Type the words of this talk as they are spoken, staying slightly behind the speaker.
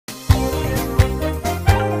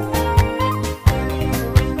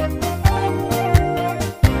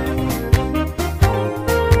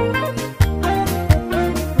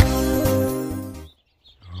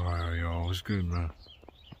good, man?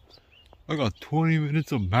 I got 20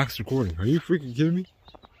 minutes of max recording. Are you freaking kidding me?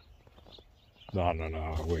 No,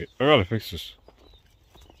 wait. I gotta fix this.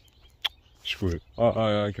 Screw it.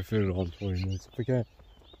 I can fit it on 20 minutes. If I can't,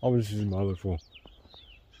 I'll just use my other phone.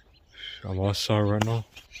 I'm outside right now.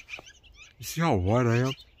 You see how wide I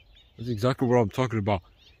am? That's exactly what I'm talking about.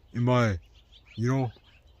 In my, in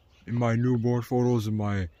my newborn photos, in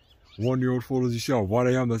my 1-year-old photos, you see how wide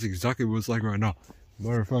I am? That's exactly what it's like right now.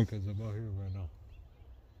 Matter of fact, because I'm out here right now.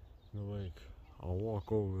 The lake. I'll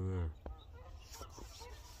walk over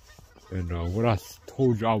there. And what I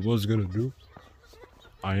told you I was gonna do,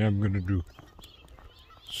 I am gonna do.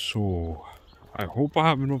 So, I hope I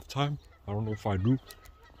have enough time. I don't know if I do.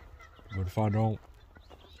 But if I don't,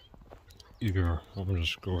 either I'm gonna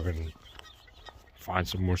just go ahead and find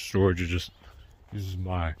some more storage or just use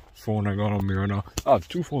my phone I got on me right now. I have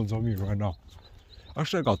 2 phones on me right now.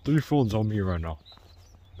 Actually, I got 3 phones on me right now.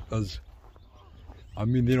 Because, I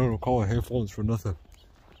mean, they don't call it headphones for nothing.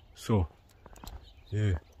 So,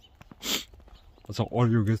 yeah. That's how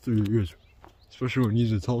audio gets through your ears. Especially when you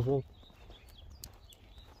use a telephone.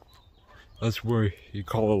 That's where you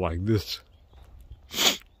call it like this.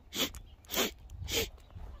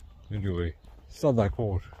 Anyway, it's not that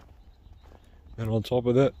cold. And on top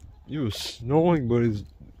of that, it was snowing, but it's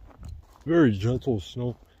very gentle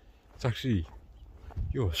snow. It's actually,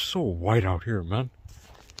 it's so white out here, man.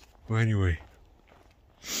 But anyway,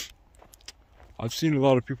 I've seen a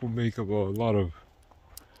lot of people make a lot of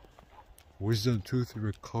wisdom tooth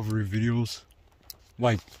recovery videos,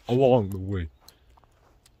 like along the way.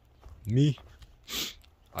 Me,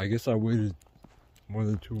 I guess I waited more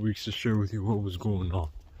than 2 weeks to share with you what was going on.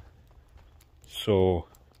 So,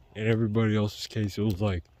 in everybody else's case, it was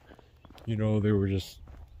like, they were just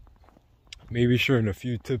maybe sharing a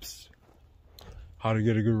few tips how to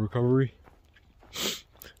get a good recovery.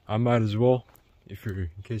 I might as well, in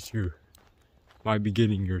case you might be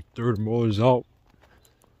getting your 3rd molars out.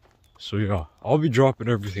 So yeah, I'll be dropping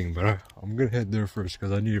everything, but I'm gonna head there first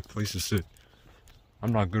because I need a place to sit.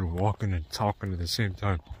 I'm not good at walking and talking at the same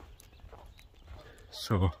time.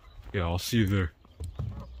 So yeah, I'll see you there.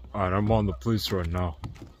 Alright, I'm on the place right now.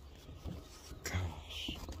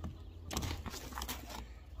 Gosh.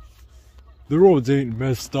 The roads ain't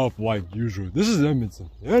messed up like usual. This is Edmonton,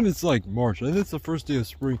 and it's like March, and it's the first day of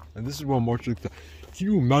spring, and this is what March looks like. Can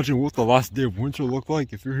you imagine what the last day of winter looked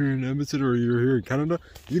like? If you're here in Edmonton or you're here in Canada,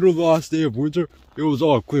 the last day of winter, it was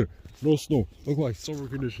all clear. No snow. Looked like summer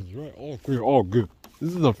conditions, right? All clear, all good.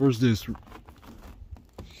 This is the first day of spring.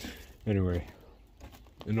 Anyway,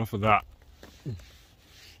 enough of that.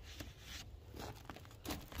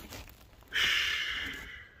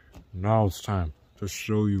 Now it's time to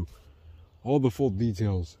show you all the full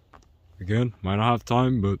details. Again, might not have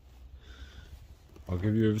time, but I'll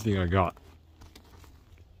give you everything I got.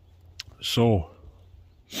 So,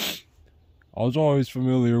 I was always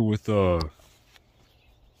familiar with,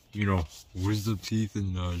 wisdom teeth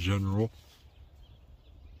in general.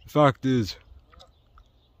 The fact is,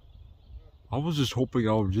 I was just hoping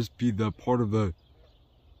I would just be that part of the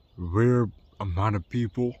rare amount of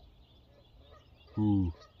people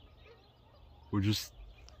who would just,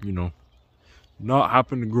 not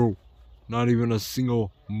happen to grow not even a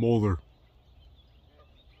single molar.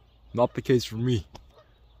 Not the case for me.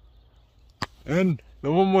 And the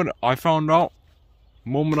moment I found out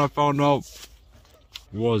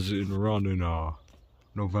was around in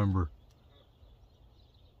November.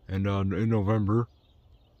 And in November,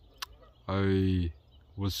 I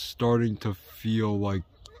was starting to feel like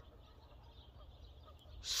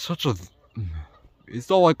it's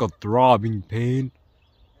not like a throbbing pain.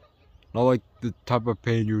 Not like the type of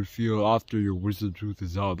pain you would feel after your wisdom tooth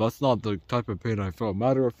is out. That's not the type of pain I felt.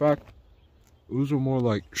 Matter of fact, it was more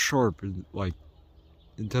like sharp and like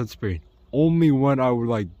intense pain. Only when I would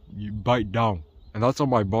like bite down. And that's on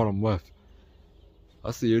my bottom left.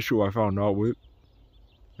 That's the issue I found out with.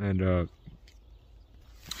 And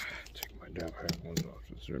take my damn headphones off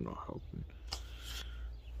since they're not helping.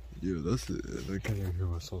 Yeah, that's it. I can't even hear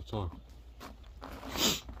myself talk.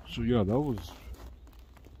 So yeah, that was.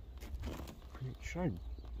 I'll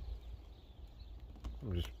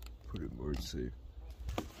just put it more safe.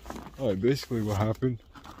 Alright, basically what happened.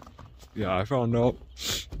 Yeah, I found out.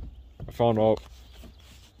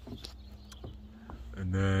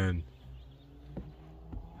 And then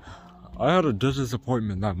I had a dentist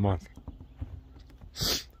appointment that month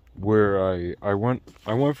where I went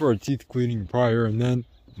for a teeth cleaning prior, and then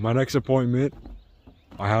my next appointment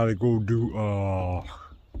I had to go do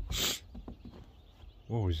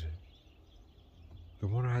what was it? The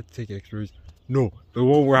one I had to take x-rays? No, the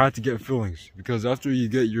one where I had to get fillings. Because after you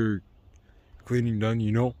get your cleaning done,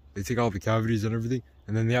 you know, they take out the cavities and everything,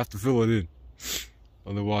 and then they have to fill it in.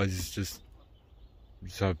 Otherwise, it's just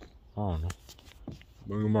have, I don't know,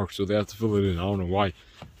 burger marks, so they have to fill it in. I don't know why.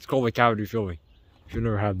 It's called like cavity filling. If you've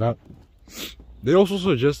never had that. They also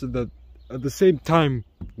suggested that at the same time,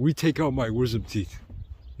 we take out my wisdom teeth.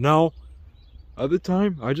 Now, at the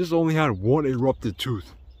time, I just only had one erupted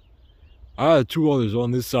tooth. I had two others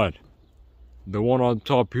on this side. The one on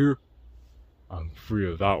top here, I'm free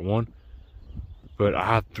of that one. But I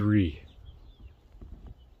had three.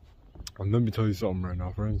 And let me tell you something right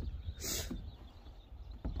now, friends.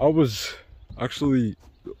 I was actually,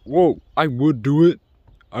 well, I would do it.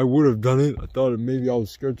 I would have done it. I thought maybe I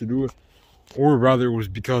was scared to do it. Or rather, it was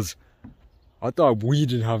because I thought we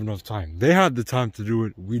didn't have enough time. They had the time to do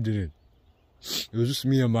it. We didn't. It was just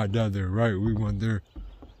me and my dad there, right? We went there.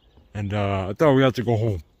 And I thought we had to go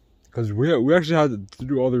home. Because we actually had to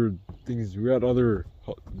do other things. We had other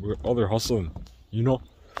hustling, you know?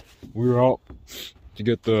 We were out to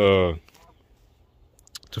get to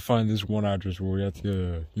find this one address where we had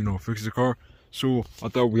to, you know, fix the car. So I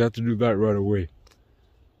thought we had to do that right away.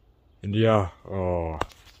 And yeah,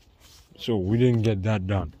 so we didn't get that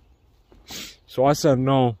done. So I said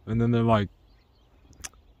no, and then they're like,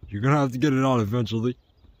 you're gonna have to get it out eventually.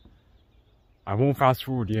 I won't fast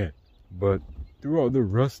forward yet, but throughout the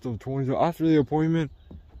rest of 20, after the appointment,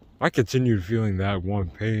 I continued feeling that one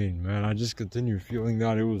pain, man. I just continued feeling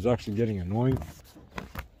that. It was actually getting annoying.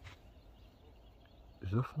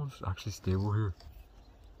 Is the phone actually stable here?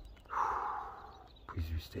 Please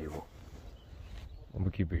be stable. I'm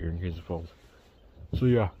gonna keep it here in case it falls. So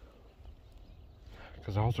yeah,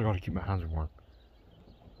 because I also gotta keep my hands warm.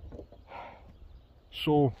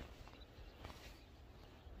 So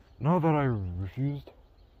now that I refused,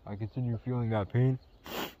 I continue feeling that pain.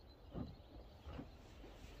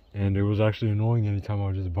 And it was actually annoying anytime I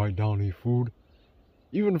would just bite down and eat food.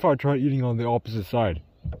 Even if I tried eating on the opposite side.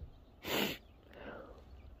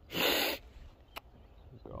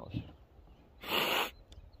 Gosh.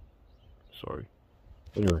 Sorry.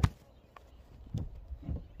 Anyway.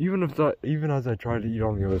 Even as I tried to eat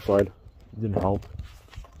on the other side, it didn't help.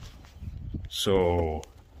 So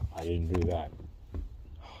I didn't do that.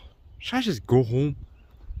 Should I just go home?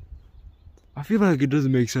 I feel like it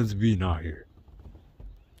doesn't make sense being out here.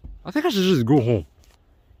 I think I should just go home.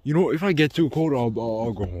 You know, if I get too cold, I'll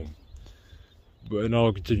go home. And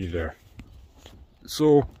I'll continue there.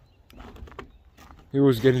 So it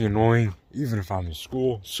was getting annoying, even if I'm in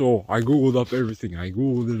school. So I googled up everything. I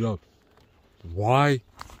googled it up. Why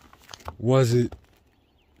was it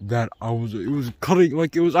that it was cutting,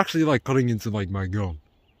 like, it was actually like cutting into like my gum,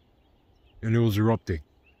 and it was erupting.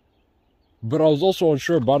 But I was also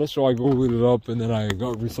unsure about it, so I googled it up, and then I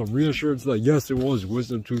got some reassurance that yes, it was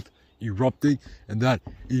wisdom tooth erupting, and that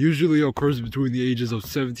it usually occurs between the ages of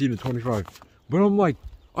 17 and 25. But I'm like,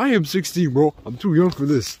 I am 16, bro. I'm too young for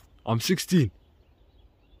this. I'm 16.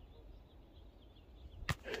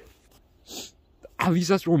 At least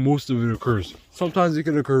that's where most of it occurs. Sometimes it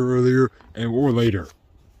can occur earlier or later.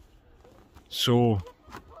 So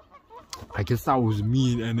I guess that was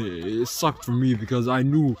mean, and it sucked for me because I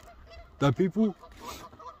knew that people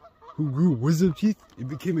who grew wisdom teeth, it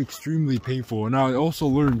became extremely painful. And I also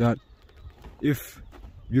learned that if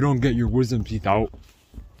you don't get your wisdom teeth out,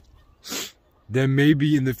 then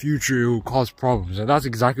maybe in the future it will cause problems. And that's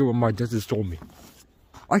exactly what my dentist told me.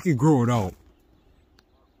 I could grow it out,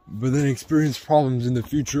 but then experience problems in the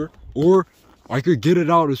future, or I could get it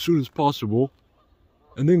out as soon as possible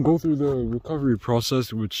and then go through the recovery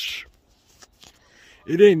process, which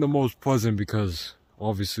it ain't the most pleasant because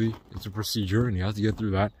obviously it's a procedure and you have to get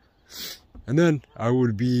through that. And then I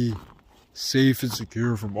would be safe and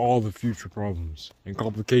secure from all the future problems and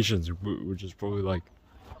complications, which is probably like,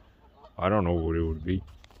 I don't know what it would be.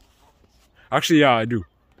 Actually, yeah, I do.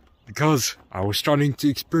 Because I was starting to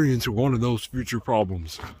experience one of those future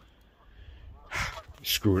problems.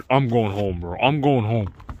 Screw it. I'm going home, bro. I'm going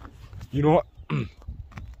home. You know what?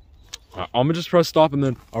 I'm gonna just press stop and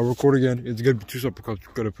then I'll record again. It's gonna be two separate clips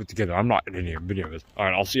we're gonna put together. I'm not editing a video of this.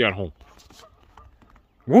 Alright, I'll see you at home.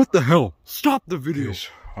 What the hell? Stop the video.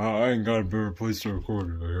 I ain't got a better place to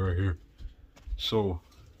record it right here. So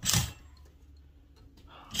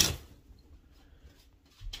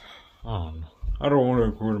I don't want to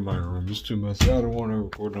record in my room. It's too messy. I don't want to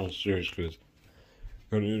record downstairs because it's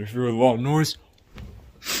gonna interfere with a lot of noise.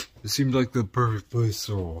 It seems like the perfect place,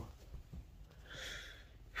 so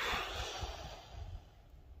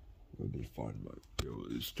let me find my,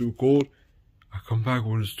 it's too cold. I come back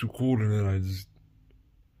when it's too cold and then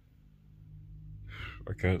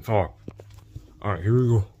I can't talk. Alright, here we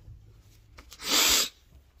go.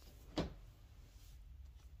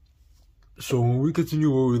 So when we continue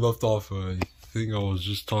where we left off, I think I was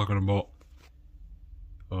just talking about,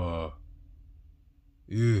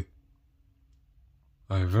 yeah.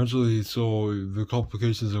 I eventually saw the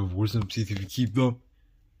complications of wisdom teeth if you keep them.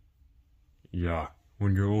 Yeah,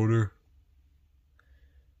 when you're older,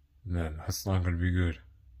 man, that's not gonna be good.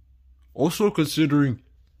 Also considering,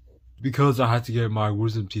 because I had to get my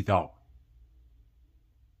wisdom teeth out.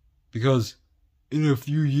 Because in a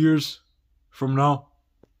few years from now,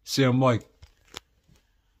 say I'm like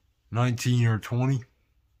 19 or 20,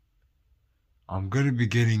 I'm gonna be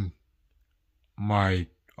getting my,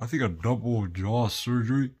 I think, a double jaw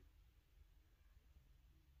surgery.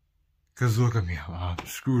 Cause look at me, I'm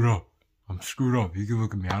screwed up. I'm screwed up. You can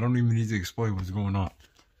look at me. I don't even need to explain what's going on.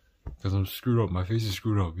 Cause I'm screwed up. My face is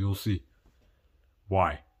screwed up. You'll see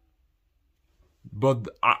why. But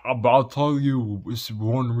I'll tell you, it's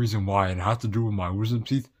one reason why, and it has to do with my wisdom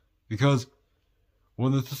teeth. Because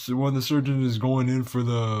when the surgeon is going in for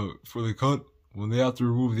the cut, when they have to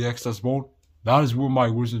remove the excess bone, that is where my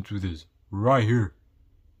wisdom tooth is, right here,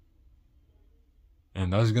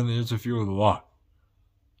 and that's gonna interfere with a lot.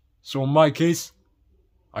 So in my case,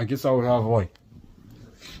 I guess I would have like,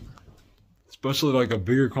 especially like a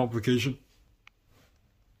bigger complication,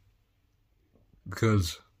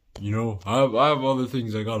 because, you know, I have other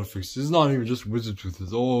things I gotta fix. It's not even just wisdom tooth.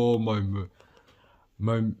 It's all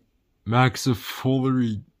my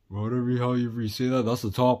maxillary, whatever how you say that. That's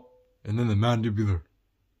the top, and then the mandibular,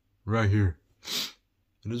 right here,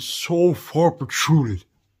 and it's so far protruded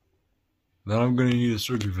that I'm gonna need a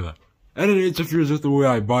surgery for that. And it interferes with the way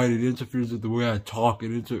I bite. It interferes with the way I talk.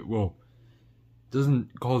 Well, it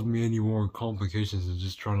doesn't cause me any more complications than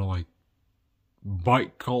just trying to like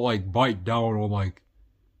bite down on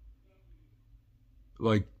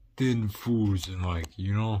like thin foods and like,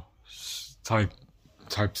 you know, type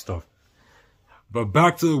stuff. But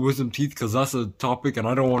back to the wisdom teeth, because that's a topic and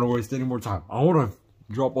I don't want to waste any more time. I want to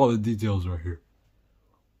drop all the details right here.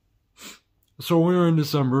 So we were in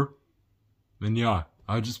December, and yeah,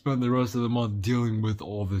 I just spent the rest of the month dealing with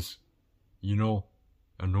all this, you know,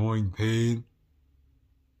 annoying pain,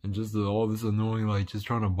 and just all this annoying, like, just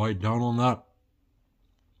trying to bite down on that.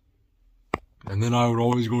 And then I would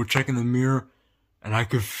always go check in the mirror, and I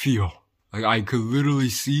could feel, like, I could literally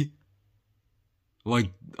see,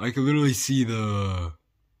 the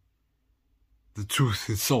tooth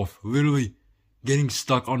itself literally getting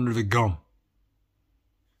stuck under the gum.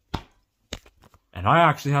 And I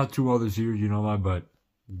actually had two others here, you know that, but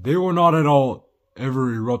they were not at all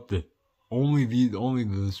ever erupted. Only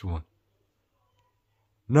this one.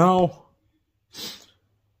 Now,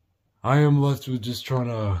 I am left with just trying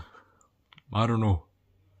to, I don't know.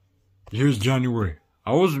 Here's January.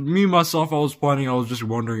 I was just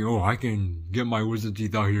wondering, oh, I can get my wisdom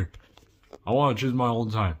teeth out here. I want to choose my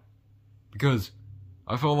own time. Because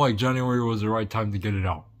I felt like January was the right time to get it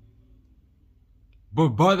out. But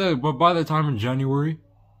by the time in January,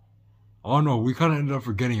 I don't know, we kind of ended up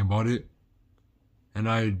forgetting about it. And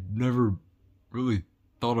I never really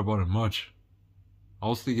thought about it much. I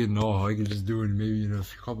was thinking, no, I could just do it maybe in a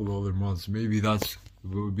couple of other months. Maybe that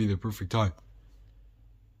would be the perfect time.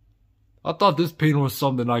 I thought this pain was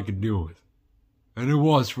something I could deal with. And it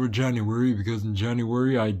was for January, because in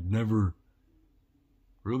January I never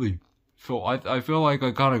really felt, I feel like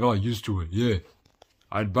I kind of got used to it, yeah.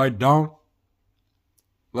 I'd bite down,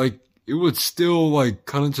 like, it would still, like,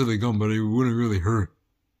 cut into the gum, but it wouldn't really hurt.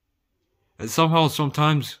 And somehow,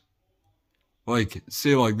 sometimes, like,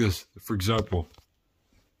 say like this, for example.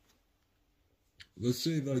 Let's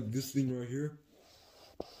say, like, this thing right here.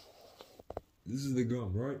 This is the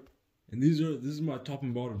gum, right? And this is my top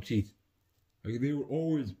and bottom teeth. Like, they would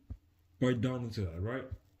always bite down into that, right?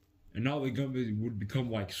 And now the gum would become,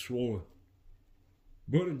 like, swollen.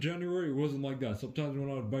 But in January, it wasn't like that. Sometimes when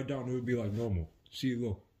I would bite down, it would be, like, normal. See,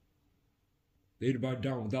 look. They'd bite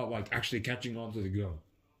down without, like, actually catching onto the gum.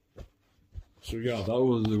 So, yeah, that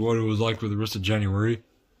was what it was like for the rest of January.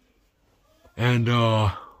 And,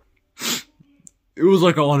 it was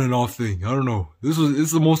like an on and off thing. I don't know.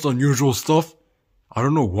 It's the most unusual stuff. I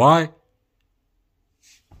don't know why.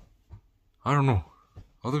 I don't know.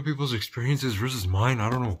 Other people's experiences versus mine, I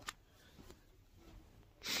don't know.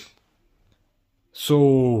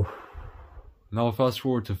 So, now fast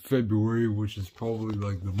forward to February, which is probably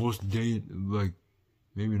like the most maybe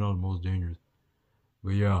not the most dangerous.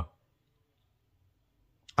 But yeah.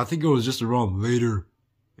 I think it was just around later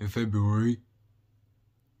in February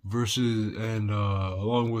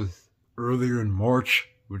along with earlier in March,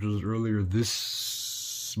 which was earlier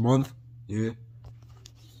this month, yeah.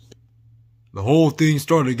 The whole thing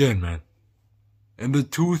started again, man. And the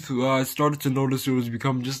tooth, I started to notice it was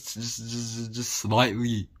becoming just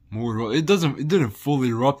slightly more. It didn't fully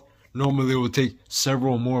erupt. Normally it would take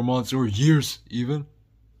several more months or years even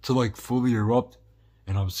to like fully erupt.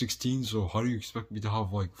 And I'm 16, so how do you expect me to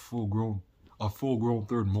have like a full grown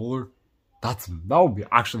third molar? That would be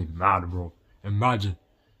actually mad, bro. Imagine.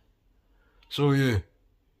 So yeah.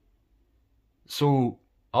 So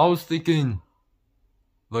I was thinking,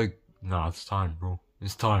 like, nah, it's time, bro.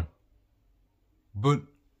 It's time. But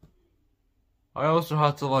I also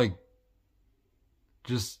had to like, I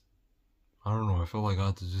don't know, I felt like I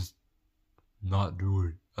had to just not do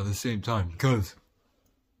it at the same time because,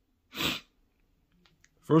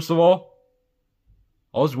 first of all,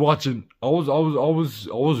 I was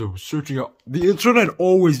searching out. The internet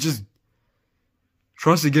always just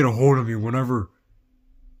tries to get a hold of me whenever,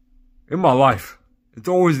 in my life. It's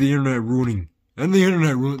always the internet ruining. And the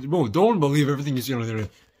internet ruins, bro, don't believe everything you see on the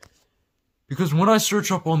internet. Because when I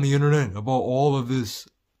search up on the internet about all of this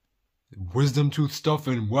wisdom tooth stuff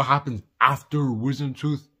and what happens after wisdom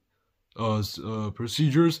tooth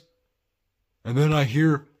procedures, and then I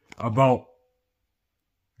hear about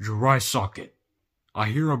your eye socket. I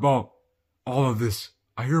hear about all of this.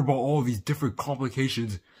 I hear about all of these different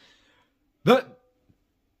complications that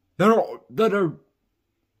are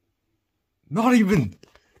not even,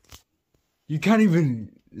 you can't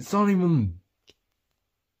even, it's not even.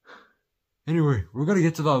 Anyway, we're gonna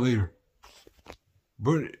get to that later.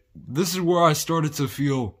 But this is where I started to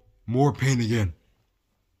feel more pain again.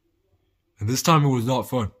 And this time it was not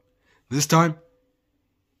fun. This time,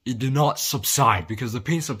 it did not subside because the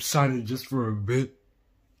pain subsided just for a bit.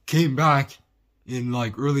 Came back in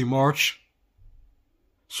like early March.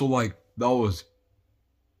 So like, that was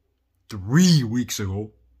 3 weeks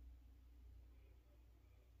ago.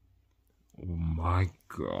 Oh my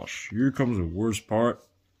gosh, here comes the worst part.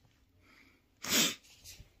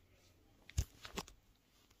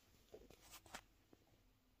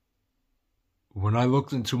 When I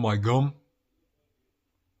looked into my gum,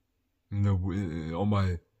 on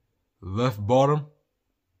my left bottom,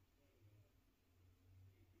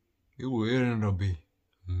 it ended up being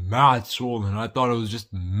mad swollen. I thought it was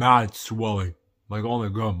just mad swelling, like on the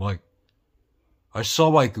gum. Like, I saw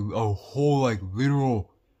like a whole like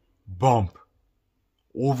literal bump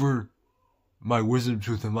over my wisdom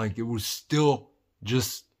tooth, and like it was still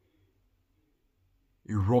just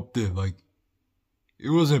erupted. Like, it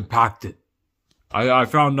was impacted. I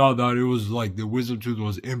found out that it was like the wisdom tooth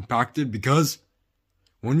was impacted because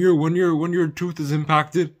when your tooth is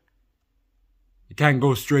impacted, it can't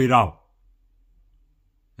go straight out.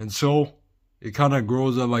 And so it kind of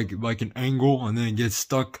grows at like an angle, and then it gets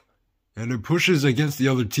stuck and it pushes against the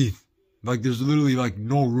other teeth. Like, there's literally like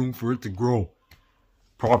no room for it to grow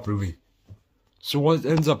properly. So what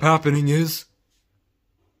ends up happening is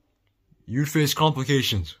you face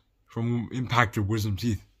complications from impacted wisdom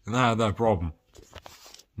teeth, and I had that problem.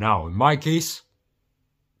 Now, in my case,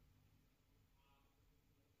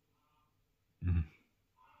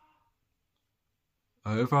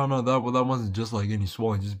 I found out that that wasn't just like any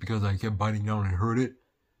swelling, just because I kept biting down and hurt it.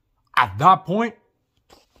 At that point,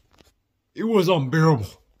 it was unbearable.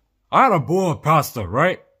 I had a bowl of pasta,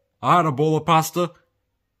 right? I had a bowl of pasta.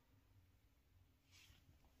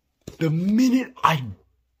 The minute I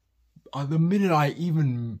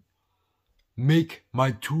even make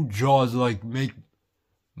my two jaws, like make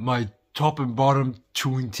my top and bottom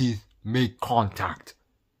chewing teeth make contact,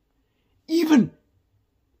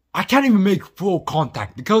 I can't even make full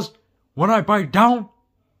contact, because when I bite down,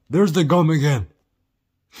 there's the gum again.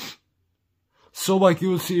 So like,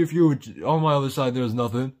 you'll see if you, on my other side, there's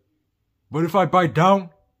nothing. But if I bite down,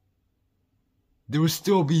 there will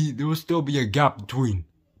still be a gap between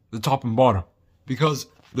the top and bottom, because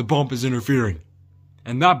the bump is interfering.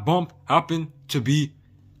 And that bump happened to be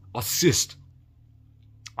a cyst.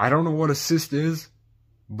 I don't know what a cyst is,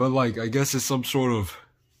 but like, I guess it's some sort of,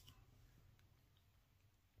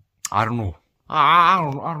 I don't know. I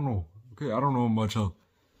don't know. Okay, I don't know much else.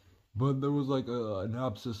 But there was like an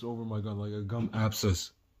abscess over my gum, like a gum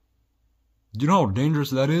abscess. Do you know how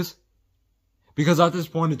dangerous that is? Because at this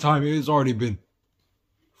point in time, it has already been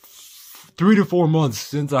 3 to 4 months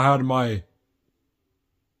since I had my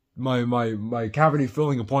cavity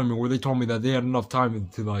filling appointment, where they told me that they had enough time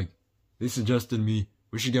to like, they suggested me,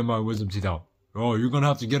 we should get my wisdom teeth out. Oh, you're gonna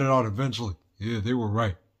have to get it out eventually. Yeah, they were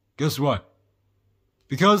right. Guess what?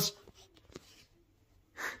 Because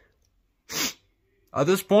at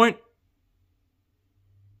this point,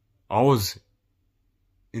 I was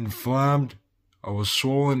inflamed, I was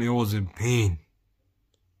swollen, it was in pain.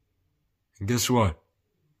 And guess what?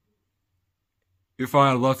 If I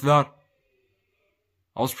had left that,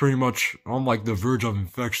 I was pretty much on like the verge of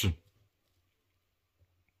infection.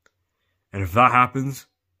 And if that happens,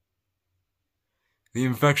 the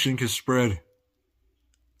infection can spread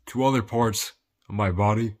to other parts of my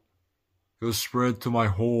body. It'll spread to my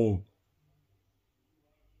whole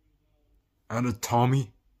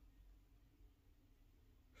anatomy.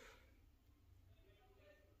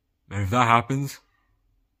 And if that happens,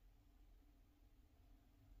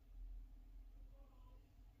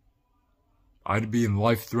 I'd be in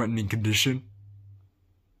life-threatening condition.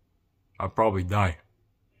 I'd probably die.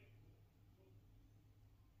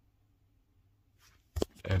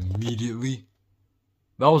 Immediately.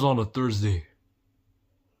 That was on a Thursday.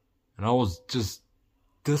 And I was just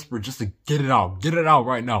desperate just to get it out. Get it out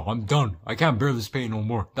right now. I'm done. I can't bear this pain no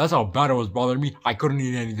more. That's how bad it was bothering me. I couldn't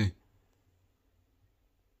eat anything.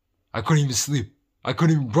 I couldn't even sleep. I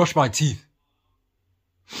couldn't even brush my teeth.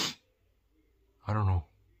 I don't know.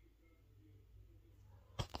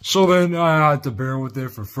 So then I had to bear with it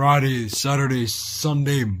for Friday, Saturday,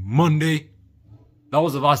 Sunday, Monday. That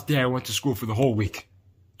was the last day I went to school for the whole week.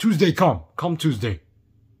 Tuesday come Tuesday.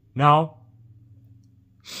 Now,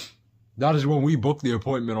 that is when we booked the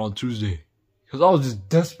appointment on Tuesday. Because I was just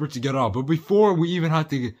desperate to get out. But before we even had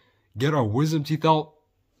to get our wisdom teeth out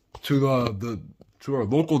to our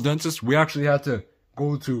local dentist, we actually had to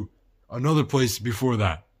go to another place before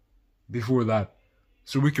that.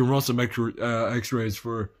 So we can run some x-rays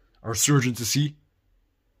for our surgeon to see.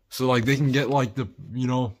 So like they can get like the, you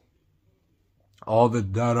know, all the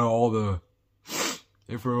data, all the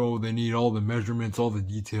info they need, all the measurements, all the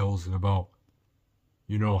details about,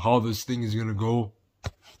 you know, how this thing is gonna go.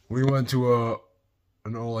 We went to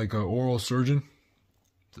an oral surgeon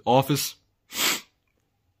office,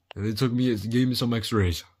 and they gave me some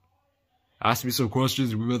x-rays, asked me some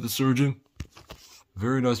questions. We met the surgeon.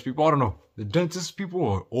 Very nice people. I don't know. The dentist people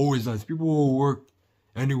are always nice. People who work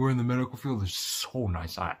anywhere in the medical field are so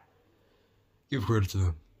nice. I give credit to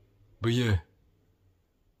them. But yeah.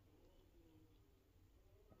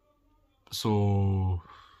 So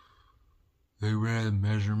they ran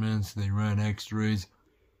measurements, they ran x-rays.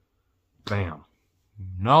 Bam.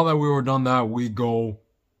 Now that we were done that, we go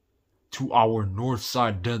to our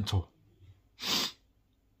Northside Dental.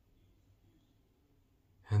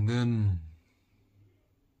 And then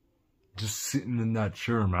just sitting in that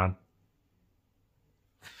chair, man.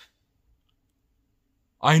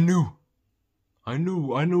 I knew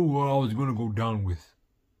what I was gonna go down with.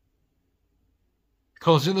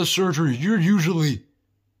 Cause in the surgery, you're usually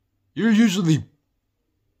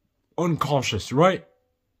unconscious, right?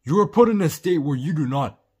 You are put in a state where you do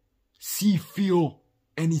not see, feel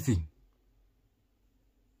anything.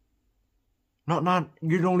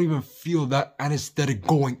 You don't even feel that anesthetic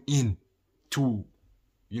going in to,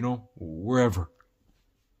 you know, wherever.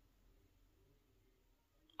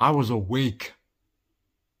 I was awake.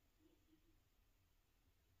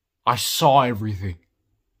 I saw everything.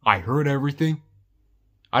 I heard everything.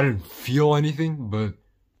 I didn't feel anything, but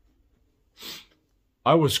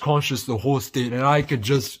I was conscious the whole state, and I could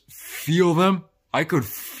just feel them. I could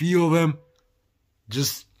feel them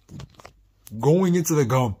just going into the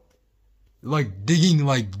gum. Like digging,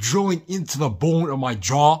 like drilling into the bone of my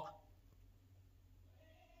jaw.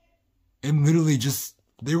 And literally just,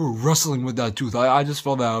 they were wrestling with that tooth. I just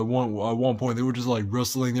felt that at one point. They were just like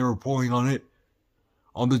wrestling. They were pulling on it.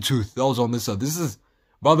 On the tooth. That was on this side. This is,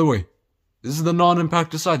 by the way, this is the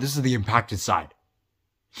non-impacted side. This is the impacted side.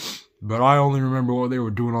 But I only remember what they were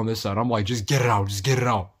doing on this side. I'm like, just get it out. Just get it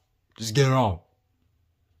out. Just get it out.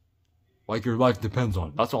 Like your life depends on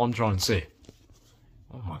it. That's all I'm trying to say.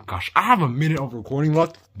 Oh my gosh. I have a minute of recording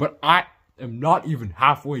left, but I am not even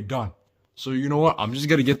halfway done. So you know what? I'm just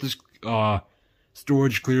going to get this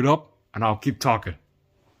storage cleared up, and I'll keep talking.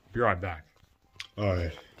 Be right back.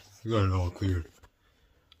 Alright. I got it all cleared.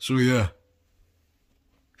 So yeah.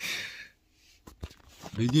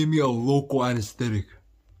 They gave me a local anesthetic.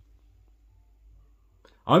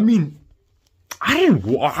 I mean, I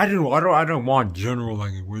don't want general,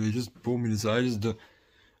 like, where they just put me to the side. I just, and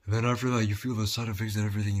then after that, you feel the side effects and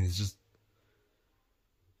everything, and it's just,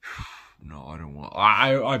 no, I don't want,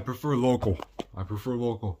 I prefer local. I prefer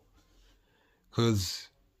local. Cause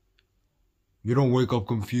you don't wake up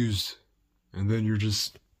confused, and then you're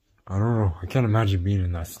just, I don't know, I can't imagine being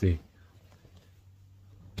in that state.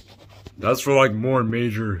 That's for like more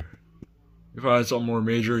major, if I had something more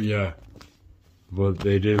major, yeah. But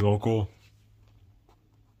they did local.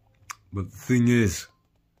 But the thing is,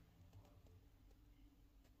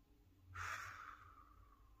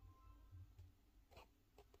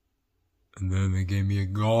 and then they gave me a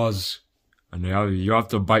gauze, and you have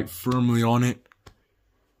to bite firmly on it.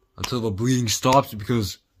 until the bleeding stops,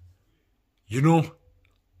 because, you know,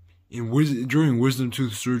 during wisdom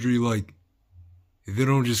tooth surgery, like, they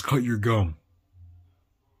don't just cut your gum.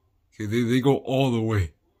 Okay, they go all the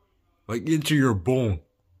way, like, into your bone.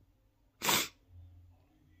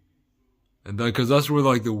 And that, cause that's where,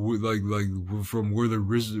 like, from where the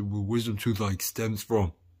wisdom tooth, like, stems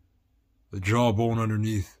from. The jawbone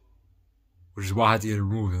underneath. Which is why I had to get it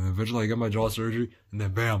removed. And eventually I got my jaw surgery, and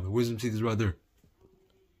then bam, the wisdom teeth is right there.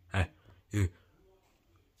 Hey, yeah.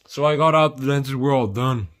 So I got out the dentist, we're all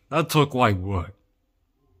done. That took like what?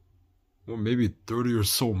 Well, maybe 30 or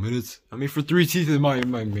so minutes. I mean, for 3 teeth, it might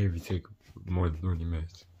maybe take more than 30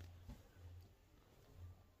 minutes.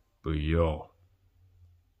 But yo,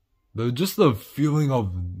 just the feeling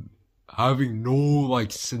of having no,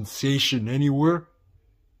 like, sensation anywhere,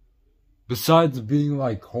 besides being,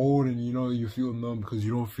 like, cold and, you know, you feel numb because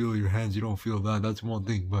you don't feel your hands, you don't feel that, that's one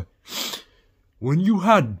thing. But when you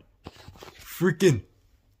had freaking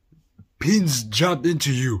pins jabbed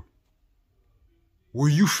into you, where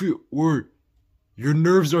you feel, where your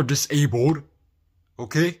nerves are disabled,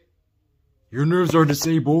 okay? Your nerves are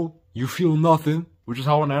disabled, you feel nothing, which is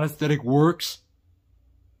how an anesthetic works.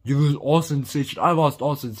 You lose all sensation. I lost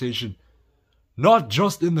all sensation. Not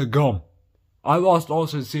just in the gum. I lost all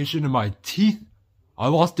sensation in my teeth. I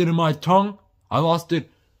lost it in my tongue. I lost it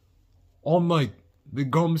on, like, the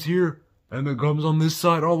gums here and the gums on this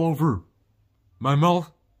side, all over my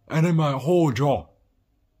mouth and in my whole jaw.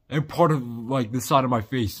 And part of, like, the side of my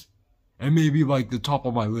face. And maybe, like, the top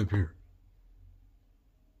of my lip here.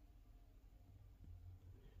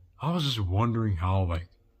 I was just wondering how, like,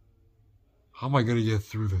 how am I gonna get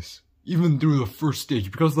through this? Even through the first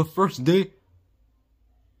stage. Because the first day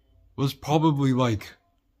was probably, like,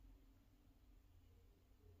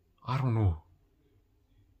 I don't know.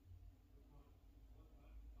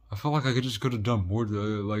 I felt like I could have done more.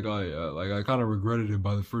 I kind of regretted it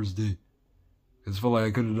by the first day. I felt like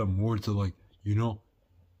I could have done more to, like, you know,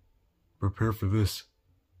 prepare for this.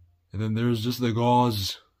 And then there's just the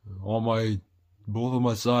gauze on both of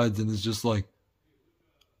my sides, and it's just like,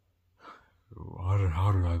 how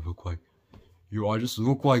did I look like? I just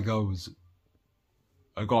look like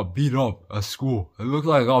I got beat up at school. It looked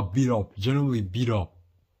like I got beat up, genuinely beat up.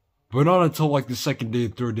 But not until, like, the second day,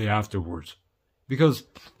 third day afterwards. Because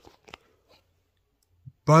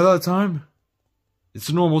by that time,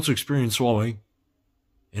 it's normal to experience swallowing.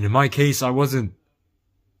 And in my case, I wasn't.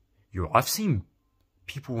 I've seen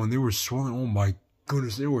people when they were swallowing, oh my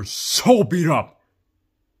goodness, they were so beat up.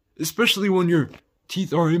 Especially when your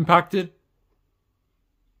teeth are impacted.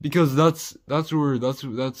 Because that's where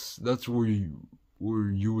you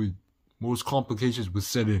would, most complications would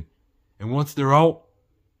set in. And once they're out,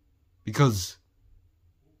 because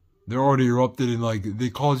they're already erupted and, like, they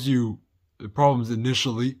cause you the problems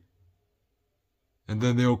initially, and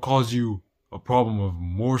then they'll cause you a problem of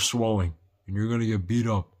more swelling, and you're gonna get beat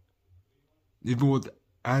up. Even with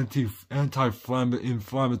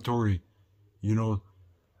anti-inflammatory, you know,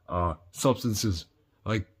 substances.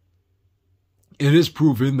 Like, it is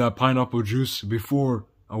proven that pineapple juice before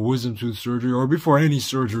a wisdom tooth surgery, or before any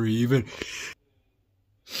surgery even,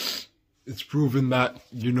 it's proven that,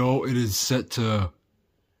 you know, it is set to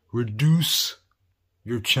reduce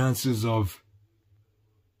your chances of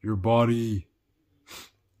your body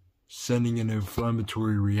sending an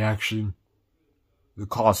inflammatory reaction that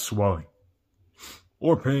cause swelling.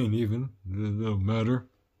 Or pain even, it doesn't matter.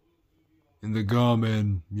 In the gum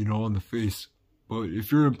and, you know, on the face. But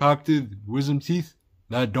if you're impacted, wisdom teeth,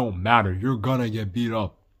 that don't matter. You're gonna get beat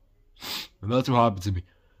up. And that's what happened to me.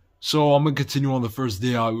 So I'm gonna continue on the first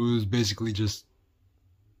day. It was basically just,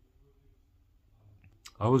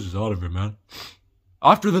 I was just out of it, man.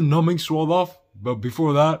 After the numbing swelled off, but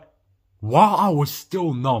before that, while I was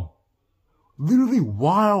still numb. Literally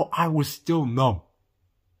while I was still numb.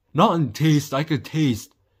 Not in taste, I could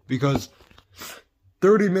taste. Because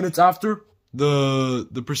 30 minutes after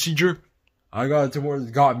the procedure, I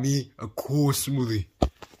got me a cool smoothie.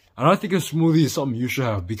 And I think a smoothie is something you should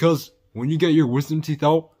have. Because when you get your wisdom teeth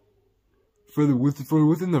out,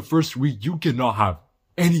 within the first week, you cannot have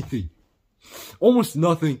anything. Almost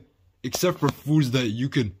nothing, except for foods that you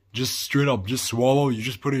can just straight up just swallow. You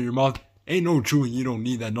just put it in your mouth. Ain't no chewing, you don't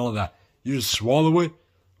need that, none of that. You just swallow it.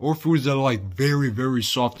 Or foods that are, like, very, very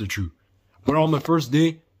soft to chew. But on the first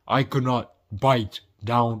day, I could not bite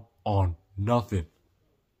down on nothing.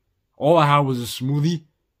 All I had was a smoothie.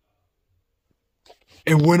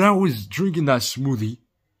 And when I was drinking that smoothie,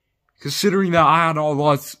 considering that I had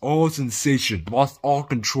lost all sensation, lost all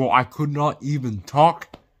control, I could not even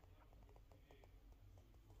talk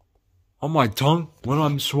on my tongue when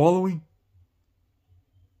I'm swallowing.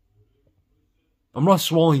 I'm not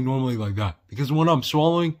swallowing normally like that. Because when I'm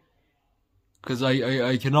swallowing, because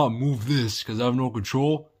I cannot move this because I have no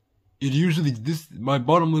control, it usually, my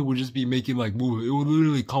bottom lip would just be making like move. It would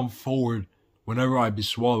literally come forward whenever I'd be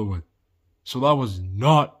swallowing. So that was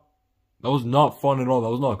not fun at all. That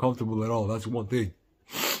was not comfortable at all. That's one thing.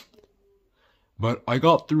 But I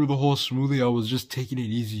got through the whole smoothie. I was just taking it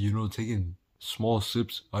easy, you know, taking small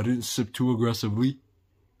sips. I didn't sip too aggressively.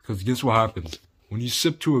 Because guess what happens? When you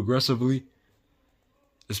sip too aggressively,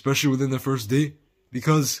 especially within the first day,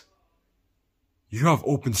 because you have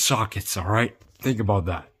open sockets, alright? Think about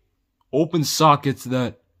that. Open sockets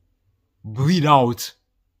that bleed out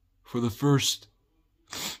for the first,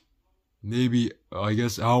 maybe, I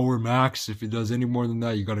guess, hour max. If it does any more than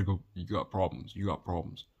that, you gotta go, you got problems. You got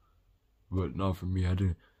problems. But not for me, I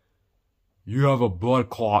didn't. You have a blood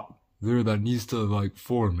clot there that needs to, like,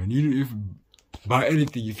 form. And you, if, by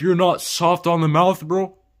anything, if you're not soft on the mouth,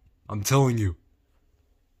 bro, I'm telling you,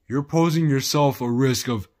 you're posing yourself a risk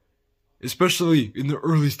of, especially in the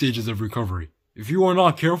early stages of recovery. If you are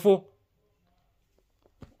not careful,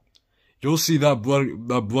 you'll see that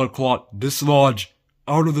blood clot dislodge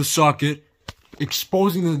out of the socket,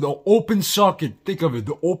 exposing the open socket. Think of it,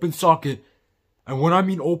 the open socket. And when I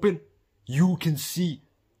mean open, you can see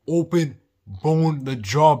open bone, the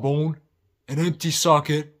jawbone, an empty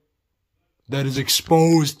socket that is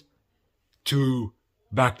exposed to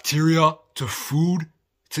bacteria, to food,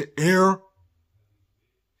 to air.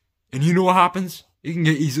 And you know what happens? It can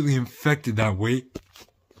get easily infected that way.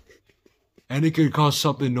 And it could cause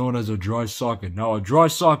something known as a dry socket. Now, a dry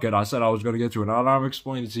socket, I said I was going to get to it, and I'm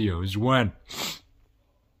explaining it to you, is when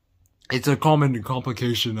it's a common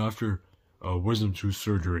complication after wisdom tooth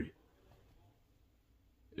surgery.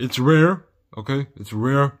 It's rare, okay? It's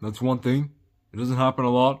rare. That's one thing. It doesn't happen a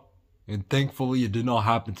lot. And thankfully, it did not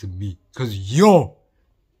happen to me. Because, yo,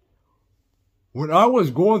 when I was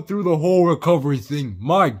going through the whole recovery thing,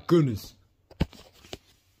 my goodness.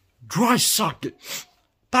 Dry socket.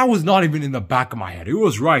 That was not even in the back of my head. It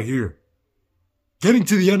was right here. Getting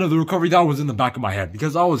to the end of the recovery, that was in the back of my head.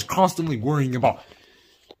 Because I was constantly worrying about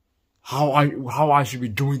how I should be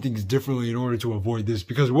doing things differently in order to avoid this.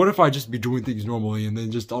 Because what if I just be doing things normally and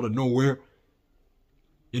then just out of nowhere,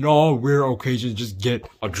 in all rare occasions, just get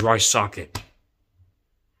a dry socket?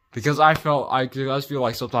 Because I feel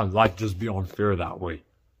like sometimes life just be unfair that way.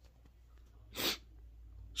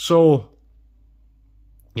 So,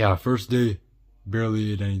 yeah, first day,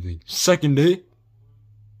 barely ate anything. Second day,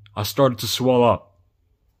 I started to swell up.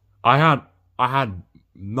 I had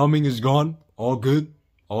numbing is gone, all good,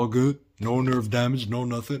 no nerve damage, no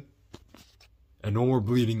nothing, and no more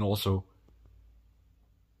bleeding also.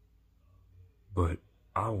 But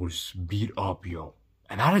I was beat up, yo,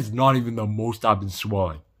 and that is not even the most I've been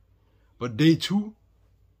swelling. But day 2,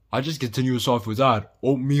 I just continuous off with that.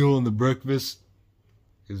 Oatmeal in the breakfast.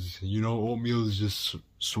 Because, you know, oatmeal is just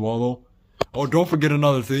swallow. Oh, don't forget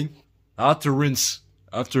another thing. I had to rinse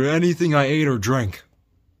after anything I ate or drank.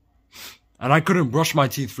 And I couldn't brush my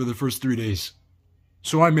teeth for the first 3 days.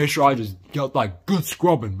 So I made sure I just got like good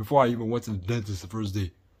scrubbing before I even went to the dentist the first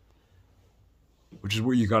day. Which is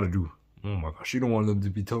what you gotta do. Oh my gosh, you don't want them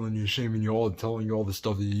to be telling you, shaming you all, telling you all the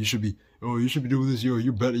stuff that you should be, oh, you should be doing this, yo,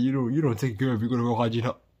 you better, you don't take care of, you're gonna go hygiene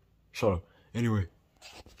up. Shut up. Anyway.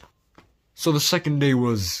 So the second day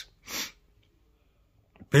was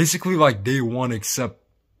basically like day 1, except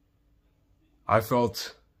I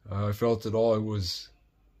felt it all. It was,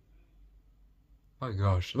 my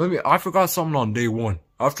gosh, I forgot something on day 1.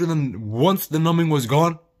 After once the numbing was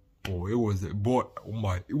gone, oh, it was, boy, oh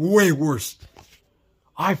my, way worse.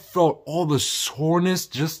 I felt all the soreness,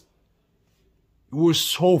 it was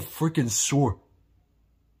so freaking sore.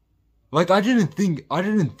 Like, I didn't think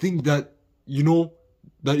that, you know,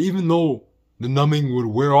 that even though the numbing would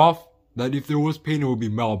wear off, that if there was pain, it would be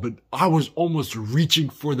mild. But I was almost reaching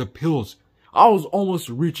for the pills. I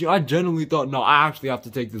genuinely thought, no, I actually have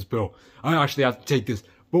to take this pill. I actually have to take this.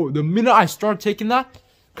 But the minute I start taking that,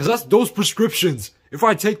 because that's those prescriptions. If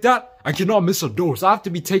I take that, I cannot miss a dose. I have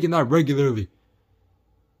to be taking that regularly.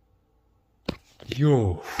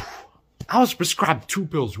 Yo, I was prescribed 2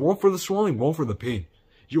 pills. One for the swelling, one for the pain.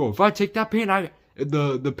 Yo, if I take that pain,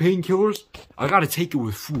 the painkillers, I gotta take it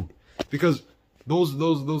with food. Because those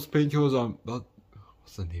painkillers,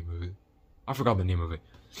 what's the name of it? I forgot the name of it.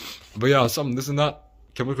 But yeah, something, this and that.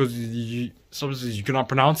 Chemicals, substances you cannot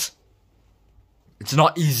pronounce. It's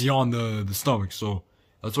not easy on the stomach, so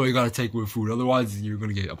that's why you gotta take with food. Otherwise, you're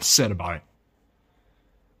gonna get upset about it.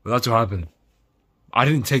 But that's what happened. I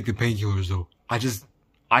didn't take the painkillers though. I just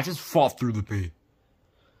fought through the pain.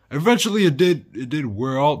 Eventually it did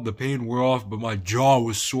wear out, the pain wore off, but my jaw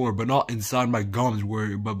was sore, but not inside my gums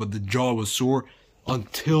but the jaw was sore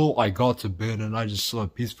until I got to bed and I just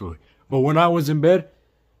slept peacefully. But when I was in bed,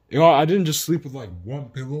 you know, I didn't just sleep with like one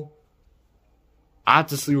pillow. I had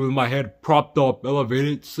to sleep with my head propped up,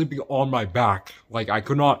 elevated, sleeping on my back. Like I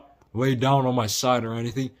could not lay down on my side or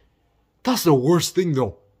anything. That's the worst thing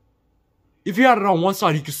though. If you had it on one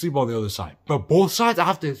side, you could sleep on the other side. But both sides, I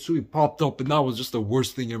have to sleep propped up, and that was just the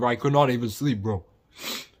worst thing ever. I could not even sleep, bro.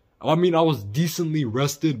 I mean, I was decently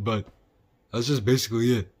rested, but that's just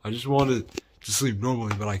basically it. I just wanted to sleep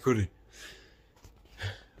normally, but I couldn't.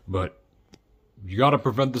 But you gotta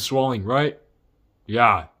prevent the swelling, right?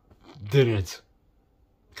 Yeah, didn't.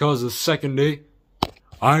 Because the second day,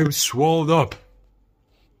 I swelled up.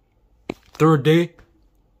 Third day,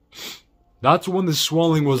 that's when the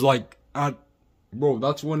swelling was like, bro,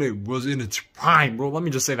 that's when it was in its prime, bro. Let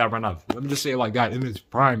me just say that right now. Let me just say it like that, in its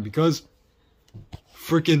prime, because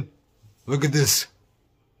freaking, look at this.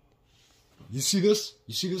 You see this?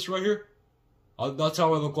 You see this right here? That's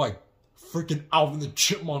how I look like. Freaking Alvin the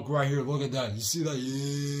Chipmunk right here. Look at that. You see that?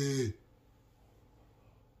 Yeah.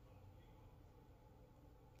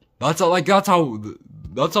 That's how,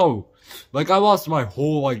 like, I lost my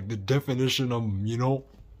whole, like, the definition of, you know,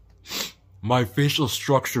 my facial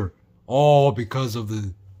structure. All because of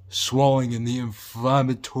the swelling and the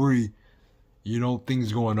inflammatory, you know,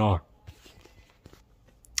 things going on.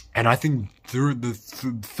 And I think the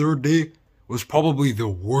third day was probably the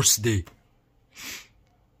worst day.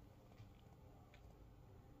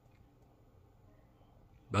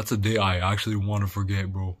 That's a day I actually want to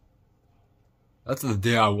forget, bro. That's the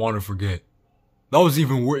day I want to forget. That was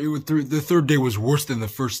even worse. The third day was worse than the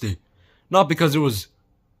first day. Not because it was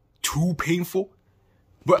too painful,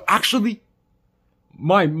 but actually,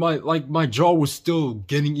 my jaw was still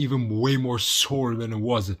getting even way more sore than it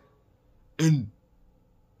was. And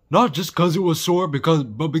not just because it was sore,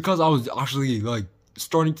 but because I was actually, like,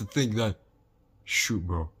 starting to think that, shoot,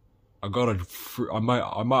 bro, I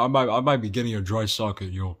might be getting a dry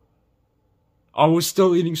socket, yo. I was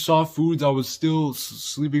still eating soft foods. I was still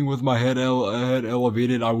sleeping with my head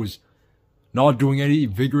elevated. I was not doing any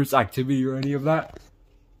vigorous activity or any of that.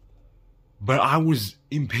 But I was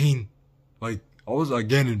in pain. Like, I was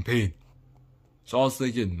again in pain. So I was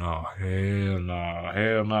thinking, nah, hell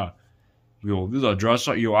nah. Yo, this is a dry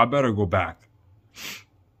socket. Yo, I better go back.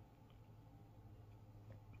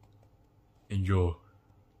 And yo,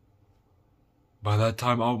 by that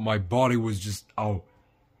time, my body was just out.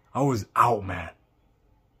 I was out, man.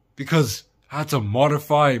 Because I had to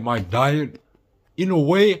modify my diet. In a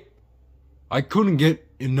way, I couldn't get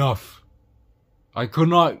enough. I could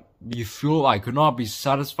not be full. I could not be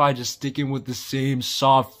satisfied just sticking with the same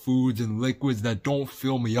soft foods and liquids that don't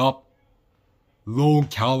fill me up. Low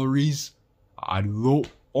calories.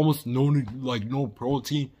 Almost no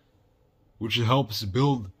protein, which helps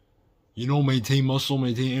build, you know, maintain muscle,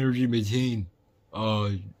 maintain energy, maintain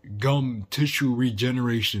gum tissue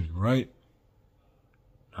regeneration, right?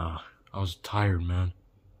 Nah, I was tired, man.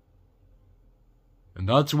 And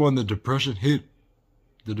that's when the depression hit.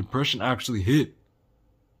 The depression actually hit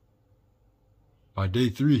by day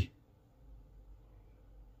 3.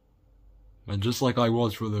 And just like I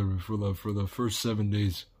was for the first 7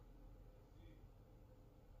 days.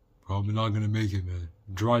 Probably not gonna make it, man.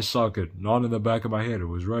 Dry socket, not in the back of my head. It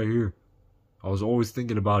was right here. I was always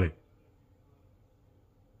thinking about it.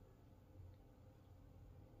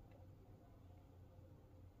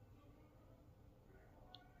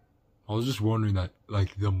 I was just wondering that,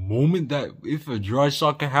 like, the moment that if a dry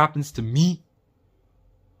socket happens to me,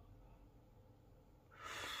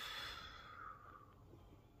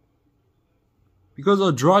 because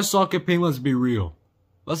a dry socket pain, let's be real.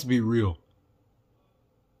 Let's be real.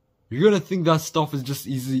 You're gonna think that stuff is just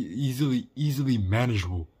easily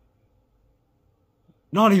manageable.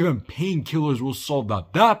 Not even painkillers will solve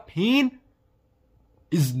that. That pain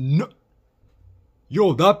is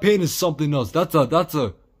yo, that pain is something else. That's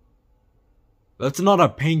not a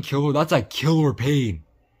painkiller. That's a killer pain.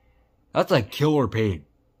 That's a killer pain.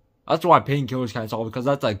 That's why painkillers can't solve it, because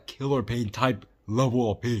that's a killer pain type level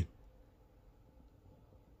of pain.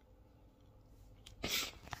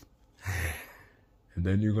 And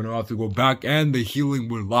then you're gonna have to go back, and the healing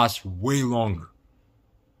would last way longer.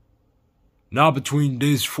 Now between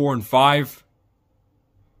days 4 and 5,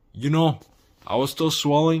 you know, I was still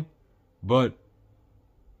swelling, but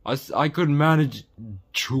I could manage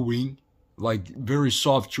chewing, like very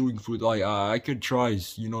soft chewing food. Like I could try,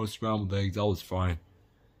 you know, scrambled eggs. That was fine,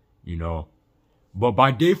 you know. But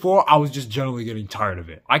by day 4, I was just generally getting tired of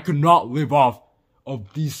it. I could not live off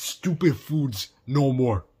of these stupid foods no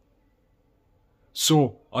more.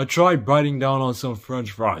 So I tried biting down on some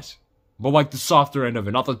French fries, but like the softer end of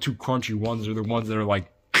it, not the too crunchy ones or the ones that are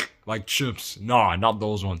like chips. Nah, not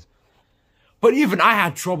those ones. But even I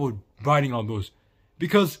had trouble biting on those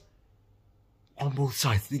because on both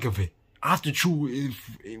sides, think of it. I have to chew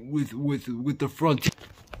with the front teeth.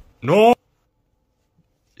 No.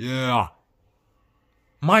 Yeah.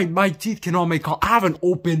 My teeth cannot make. I have an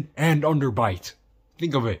open and underbite.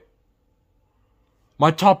 Think of it.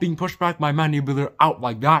 My top being pushed back, my mandibular out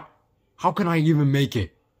like that. How can I even make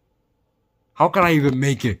it? How can I even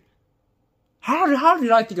make it? How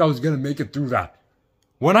did I think I was gonna make it through that?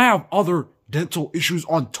 When I have other dental issues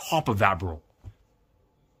on top of that, bro.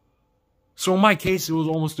 So in my case, it was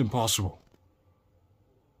almost impossible.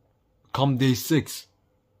 Come day 6.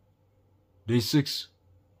 Day 6,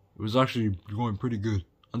 it was actually going pretty good.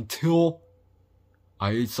 Until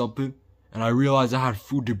I ate something and I realized I had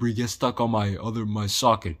food debris get stuck on my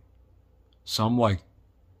socket. So I'm like,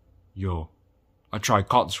 yo, I tried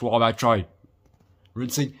cotton swab, I tried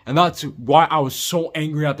rinsing, and that's why I was so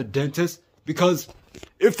angry at the dentist, because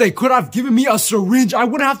if they could have given me a syringe, I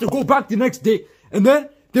wouldn't have to go back the next day, and then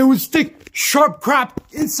they would stick sharp crap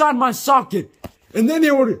inside my socket, and then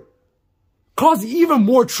they would cause even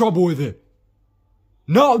more trouble with it.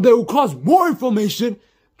 Now they will cause more inflammation,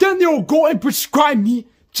 then they will go and prescribe me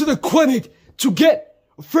to the clinic to get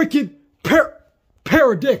a freaking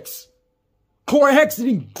Paradix,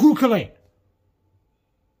 chlorhexidine gluconate,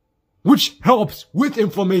 which helps with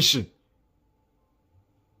inflammation.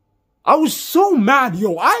 I was so mad,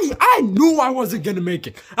 yo. I knew I wasn't gonna make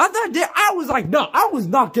it. At that day, I was like, no, I was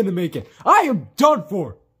not gonna make it. I am done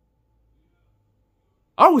for.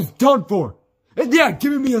 I was done for. And yeah,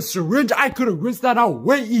 giving me a syringe, I could have rinsed that out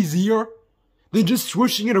way easier than just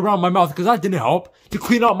swishing it around my mouth, because that didn't help to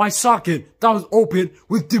clean out my socket that was open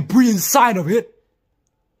with debris inside of it,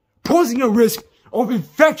 posing a risk of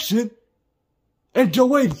infection and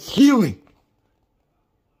delayed healing.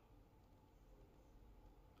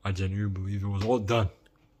 I genuinely believe it was all done,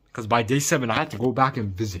 because by day 7, I had to go back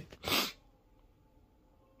and visit.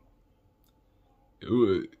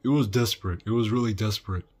 It was desperate. It was really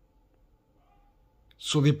desperate.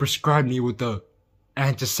 So they prescribed me with the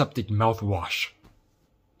antiseptic mouthwash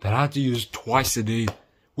that I had to use twice a day,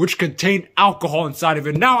 which contained alcohol inside of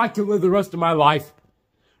it. Now I can live the rest of my life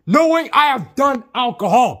knowing I have done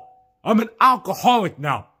alcohol. I'm an alcoholic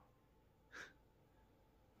now.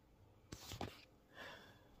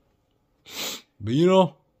 But you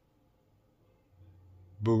know,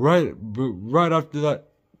 but right after that,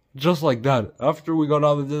 just like that, after we got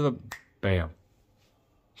out of the, bam.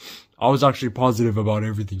 I was actually positive about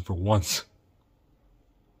everything for once.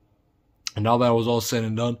 And now that was all said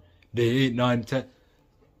and done, day 8, 9, 10,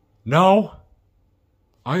 now,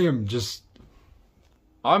 I'm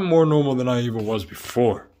more normal than I even was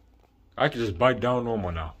before. I can just bite down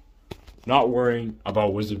normal now. Not worrying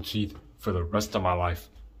about wisdom teeth for the rest of my life.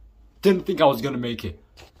 Didn't think I was gonna make it.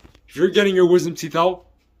 If you're getting your wisdom teeth out,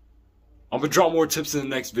 I'm gonna drop more tips in the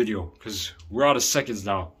next video, because we're out of seconds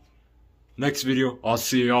now. Next video, I'll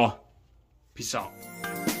see y'all. Peace out.